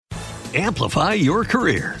Amplify your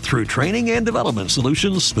career through training and development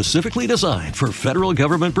solutions specifically designed for federal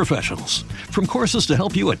government professionals. From courses to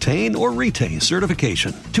help you attain or retain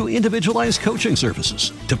certification, to individualized coaching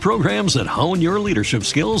services, to programs that hone your leadership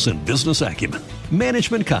skills and business acumen,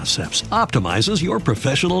 Management Concepts optimizes your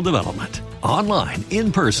professional development. Online,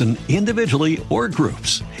 in person, individually, or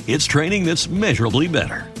groups, it's training that's measurably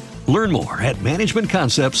better. Learn more at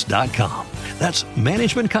managementconcepts.com. That's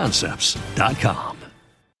managementconcepts.com.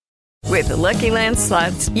 With the Lucky Land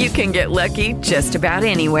Slots, you can get lucky just about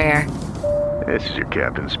anywhere. This is your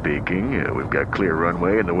captain speaking. We've got clear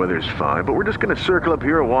runway and the weather's fine, but we're just going to circle up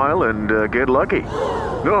here a while and get lucky.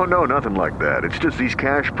 No, nothing like that. It's just these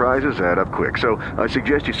cash prizes add up quick. So I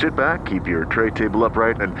suggest you sit back, keep your tray table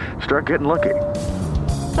upright, and start getting lucky.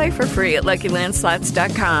 Play for free at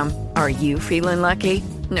LuckyLandSlots.com. Are you feeling lucky?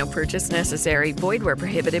 No purchase necessary. Void where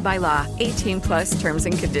prohibited by law. 18+ terms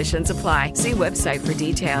and conditions apply. See website for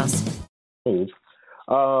details.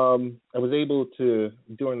 I was able to,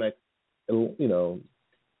 during that,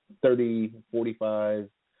 30, 45,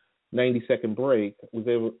 90-second break,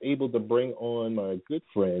 was able to bring on my good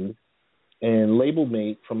friend and label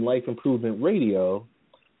mate from Life Improvement Radio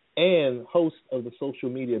and host of the Social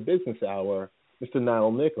Media Business Hour, Mr.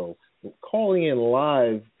 Niall Nichols, calling in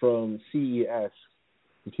live from CES,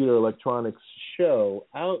 Computer Electronics Show,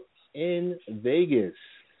 out in Vegas.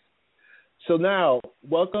 So now,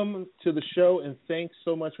 welcome to the show, and thanks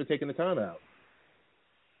so much for taking the time out.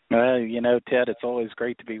 Ted, it's always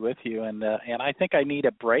great to be with you, and I think I need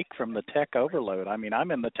a break from the tech overload. I mean,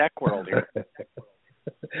 I'm in the tech world here.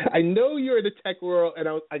 I know you're in the tech world, and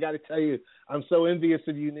I got to tell you, I'm so envious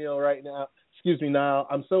of you, Neil, right now. Excuse me, Niall.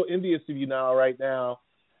 I'm so envious of you, Niall, right now,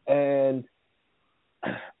 and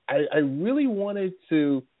I really wanted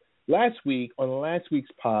to, on last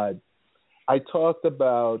week's pod, I talked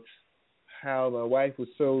about how my wife was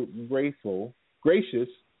so gracious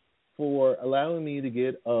for allowing me to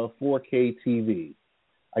get a 4K TV.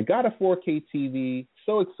 I got a 4K TV,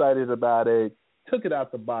 so excited about it, took it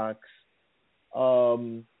out the box,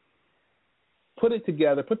 put it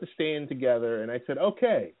together, put the stand together, and I said,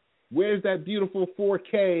 okay, where's that beautiful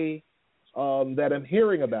 4K that I'm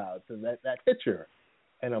hearing about, and that picture?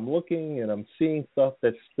 And I'm looking and I'm seeing stuff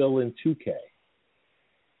that's still in 2K.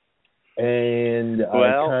 And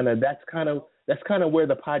that's kind of where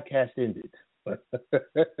the podcast ended.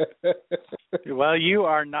 Well, you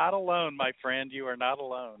are not alone, my friend. You are not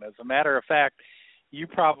alone. As a matter of fact, you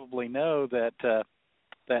probably know that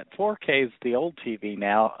 4K is the old TV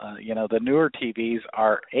now. The newer TVs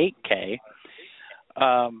are 8K.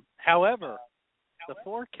 However, the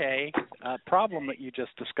 4K problem that you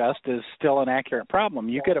just discussed is still an accurate problem.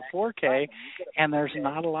 You get a 4K, and there's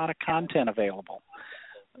not a lot of content available.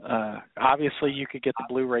 Obviously, you could get the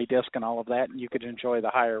Blu-ray disc and all of that, and you could enjoy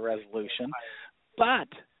the higher resolution. But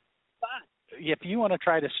if you want to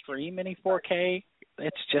try to stream any 4K,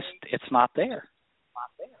 it's not there.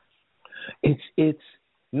 It's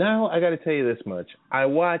now. I got to tell you this much. I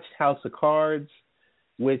watched House of Cards,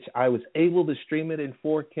 which I was able to stream it in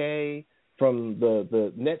 4K from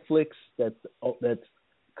the Netflix that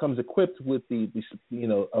comes equipped with a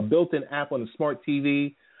built-in app on the smart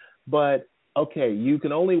TV. But okay, you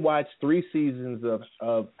can only watch 3 seasons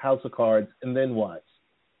of House of Cards, and then what?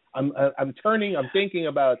 I'm thinking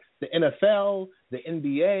about the NFL, the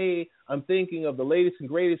NBA. I'm thinking of the latest and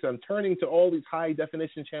greatest. I'm turning to all these high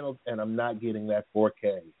definition channels, and I'm not getting that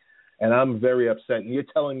 4K, and I'm very upset. And you're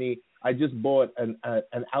telling me I just bought an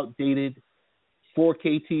outdated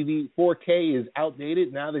 4K TV. 4K is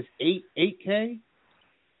outdated. Now there's 8K.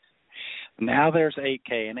 Now there's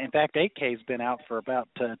 8K, and in fact, 8K has been out for about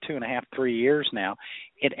 2.5, 3 years now.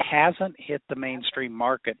 It hasn't hit the mainstream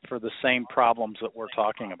market for the same problems that we're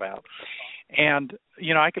talking about. And,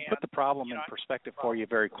 I could put the problem in perspective for you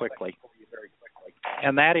very quickly.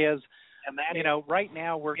 And that is, right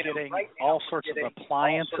now we're getting all sorts of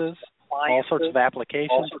appliances, all sorts of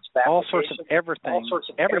applications, all sorts of everything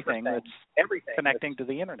that's connecting to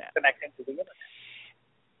the Internet.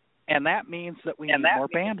 And that means that we need more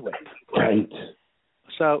bandwidth. Right.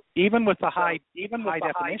 So even with the high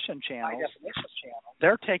definition channels,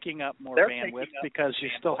 they're taking up more bandwidth because you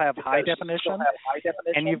still have high definition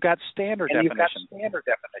and you've got standard definition.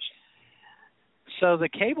 So the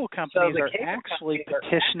cable companies are actually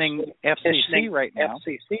petitioning FCC right now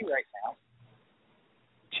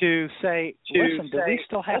to say, listen, do we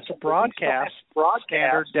still have to broadcast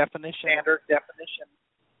standard definition?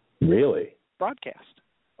 Really? Broadcast.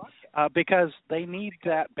 Because they need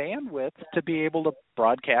that bandwidth to be able to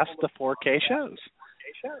broadcast the 4K shows.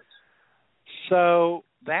 So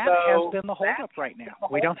that has been the holdup right now.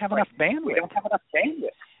 We don't have enough bandwidth.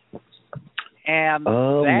 And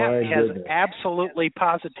that has absolutely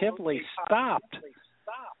positively stopped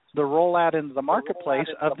the rollout into the marketplace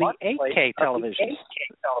of the 8K televisions.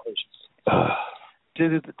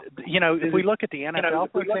 If we look at the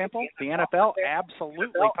NFL, for example, the NFL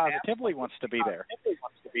absolutely positively wants to be there.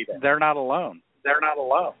 They're not alone.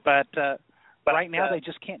 But right now they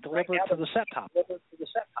just can't deliver it to the set top.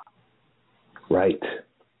 Right.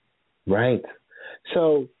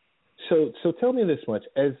 So tell me this much: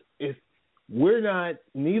 as if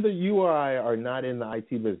neither you or I are not in the IT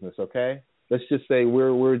business, okay? Let's just say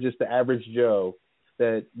we're just the average Joe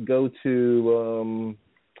that go to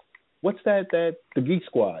what's the Geek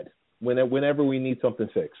Squad whenever we need something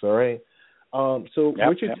fixed, all right?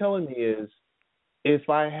 What you're telling me is, if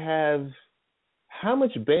I have, how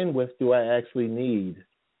much bandwidth do I actually need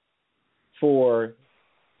for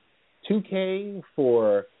 2K,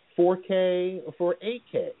 for 4K, or for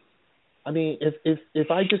 8K? I mean,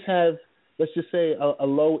 if I just have, let's just say a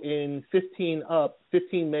low end 15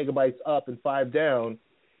 megabytes up and 5 down,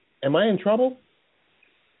 am I in trouble?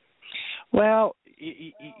 Well,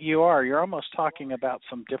 you are. You're almost talking about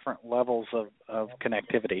some different levels of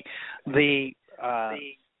connectivity.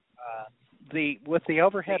 With the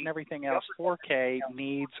overhead and everything else, 4K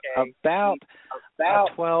needs about a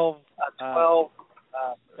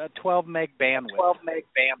 12 meg bandwidth.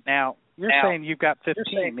 Now, you're saying you've got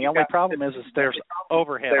 15. The only problem is there's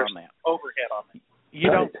overhead on that.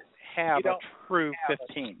 You don't have a true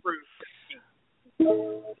 15.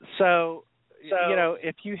 So,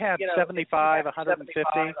 if you had 75,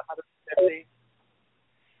 150,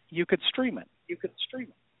 you could stream it.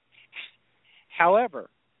 However,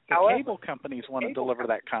 the cable companies want to deliver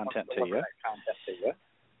that content to you.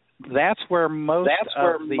 That's where most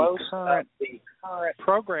of the current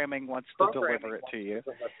programming wants to deliver it to you.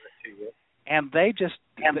 And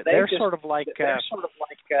they're sort of like the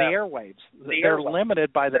airwaves. They're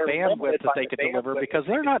limited by the bandwidth that they could deliver because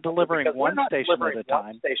they're not delivering one station at a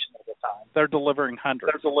time. They're delivering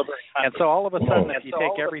hundreds. And so all of a sudden, if you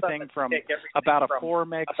take everything from about a 4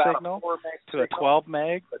 meg signal to a 12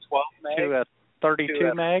 meg to a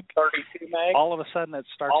 32 meg, all of a sudden it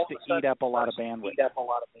starts to eat up a lot of bandwidth.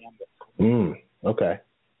 Okay.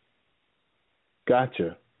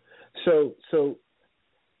 Gotcha. So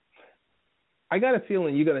I got a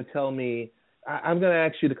feeling you're going to tell me, I'm going to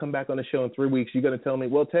ask you to come back on the show in 3 weeks. You're going to tell me,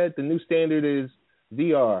 well, Ted, the new standard is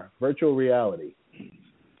VR, virtual reality.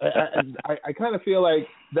 I kind of feel like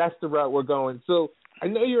that's the route we're going. So I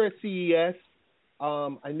know you're at CES.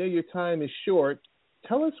 I know your time is short.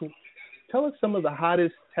 Tell us some of the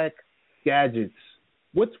hottest tech gadgets.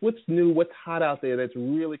 What's new? What's hot out there that's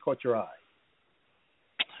really caught your eye?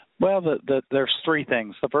 Well, there's 3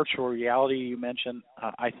 things. The virtual reality you mentioned,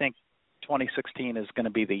 I think 2016 is going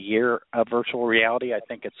to be the year of virtual reality. I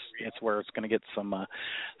think it's where it's going to get some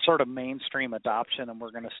sort of mainstream adoption, and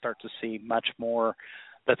we're going to start to see much more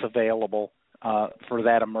that's available for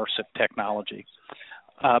that immersive technology.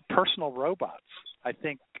 Personal robots, I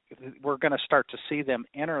think we're going to start to see them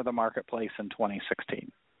enter the marketplace in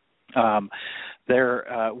 2016.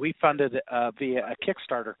 We funded via a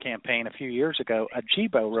Kickstarter campaign a few years ago a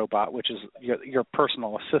Jibo robot, which is your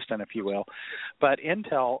personal assistant, if you will. But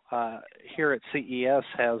Intel here at CES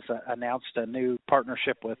has announced a new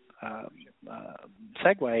partnership with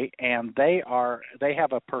Segway, and they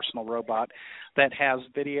have a personal robot that has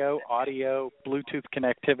video, audio, Bluetooth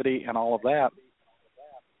connectivity, and all of that,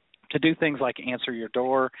 to do things like answer your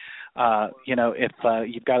door. If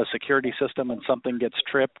you've got a security system and something gets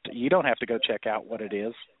tripped, you don't have to go check out what it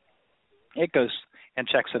is. It goes and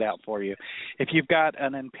checks it out for you. If you've got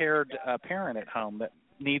an impaired parent at home that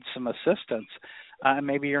needs some assistance,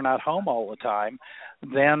 maybe you're not home all the time,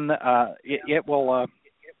 then it will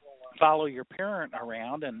follow your parent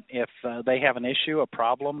around, and if they have an issue, a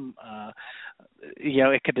problem,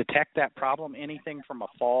 it could detect that problem, anything from a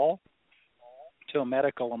fall to a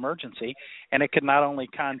medical emergency, and it could not only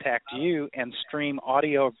contact you and stream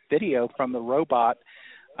audio, video from the robot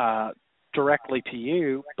directly to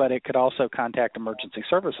you, but it could also contact emergency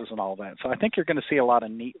services and all of that. So I think you're going to see a lot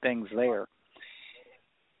of neat things there.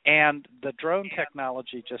 And the drone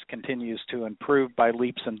technology just continues to improve by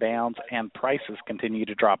leaps and bounds, and prices continue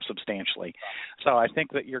to drop substantially. So I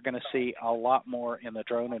think that you're going to see a lot more in the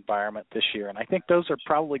drone environment this year, and I think those are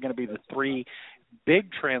probably going to be the 3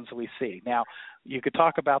 big trends we see. Now, you could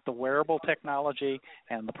talk about the wearable technology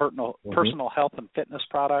and the personal health and fitness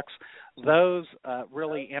products. Those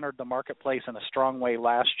really entered the marketplace in a strong way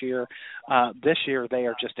last year. This year, they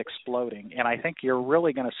are just exploding, and I think you're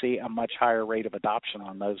really going to see a much higher rate of adoption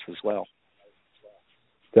on those as well.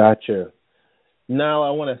 Gotcha. Now, I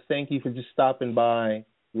want to thank you for just stopping by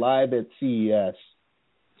live at CES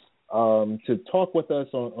to talk with us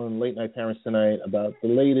on Late Night Parents Tonight about the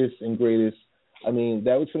latest and greatest. I mean,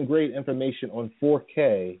 that was some great information on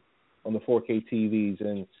 4K, on the 4K TVs.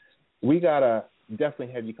 And we got to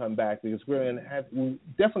definitely have you come back because we're definitely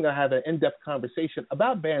going to have an in-depth conversation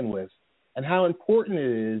about bandwidth and how important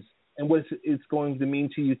it is and what it's going to mean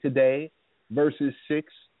to you today versus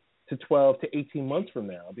 6 to 12 to 18 months from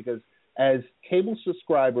now. Because as cable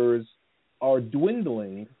subscribers are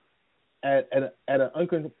dwindling at an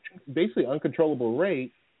basically uncontrollable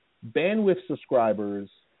rate, bandwidth subscribers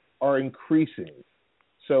are increasing.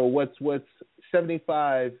 So what's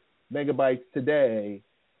 75 megabytes today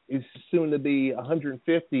is soon to be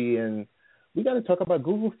 150, and we got to talk about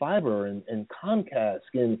Google Fiber and Comcast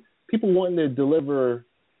and people wanting to deliver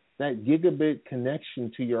that gigabit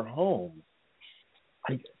connection to your home.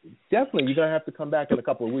 Definitely, you're going to have to come back in a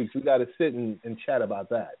couple of weeks. We got to sit and chat about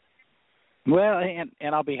that. Well,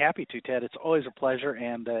 and I'll be happy to, Ted. It's always a pleasure,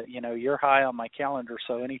 and you're high on my calendar,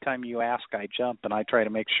 so anytime you ask, I jump, and I try to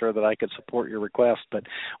make sure that I can support your request. But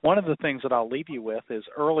one of the things that I'll leave you with is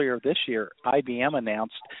earlier this year, IBM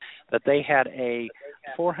announced that they had a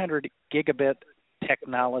 400 gigabit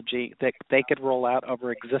technology that they could roll out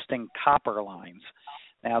over existing copper lines.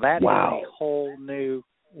 Now, that is a whole new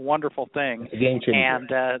wonderful thing, game changer. And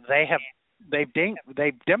they've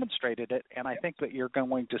demonstrated it, and I think that you're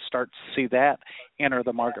going to start to see that enter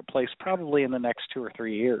the marketplace probably in the next 2 or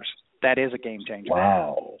 3 years. That is a game changer.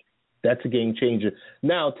 Wow, that's a game changer.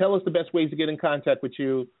 Now, tell us the best ways to get in contact with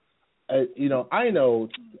you. I know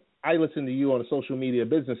I listen to you on a social media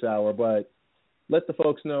business hour, but let the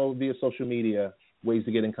folks know via social media ways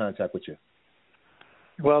to get in contact with you.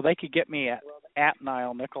 Well, they could get me at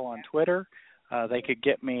Niall Nickel on Twitter. They could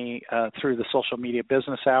get me through the Social Media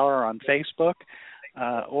Business Hour on Facebook,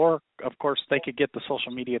 or, of course, they could get the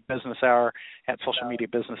Social Media Business Hour at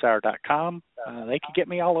socialmediabusinesshour.com. They could get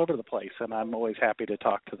me all over the place, and I'm always happy to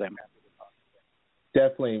talk to them.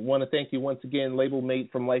 Definitely. Want to thank you once again, label mate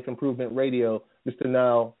from Life Improvement Radio, Mr.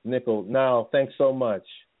 Niall Nickel. Niall, thanks so much.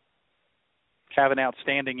 Have an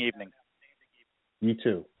outstanding evening. You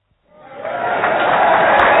too.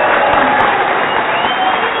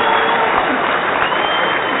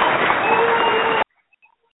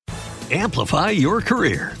 Amplify your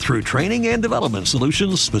career through training and development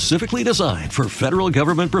solutions specifically designed for federal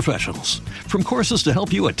government professionals. From courses to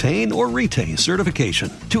help you attain or retain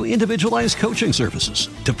certification, to individualized coaching services,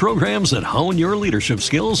 to programs that hone your leadership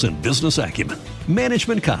skills and business acumen,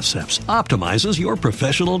 Management Concepts optimizes your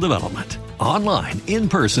professional development. Online, in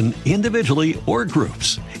person, individually, or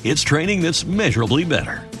groups, it's training that's measurably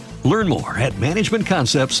better. Learn more at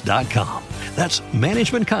managementconcepts.com. That's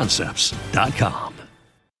managementconcepts.com.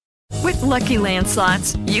 With Lucky Land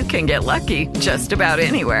Slots, you can get lucky just about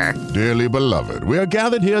anywhere. Dearly beloved, we are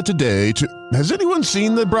gathered here today to... Has anyone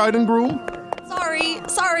seen the bride and groom?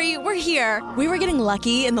 Sorry, we're here. We were getting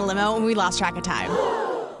lucky in the limo and we lost track of time.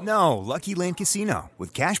 No, Lucky Land Casino,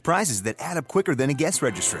 with cash prizes that add up quicker than a guest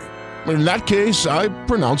registry. In that case, I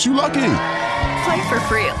pronounce you lucky. Play for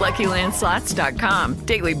free at LuckyLandSlots.com.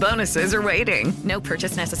 Daily bonuses are waiting. No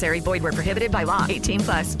purchase necessary. Void where prohibited by law.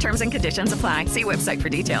 18+. Terms and conditions apply. See website for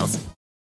details.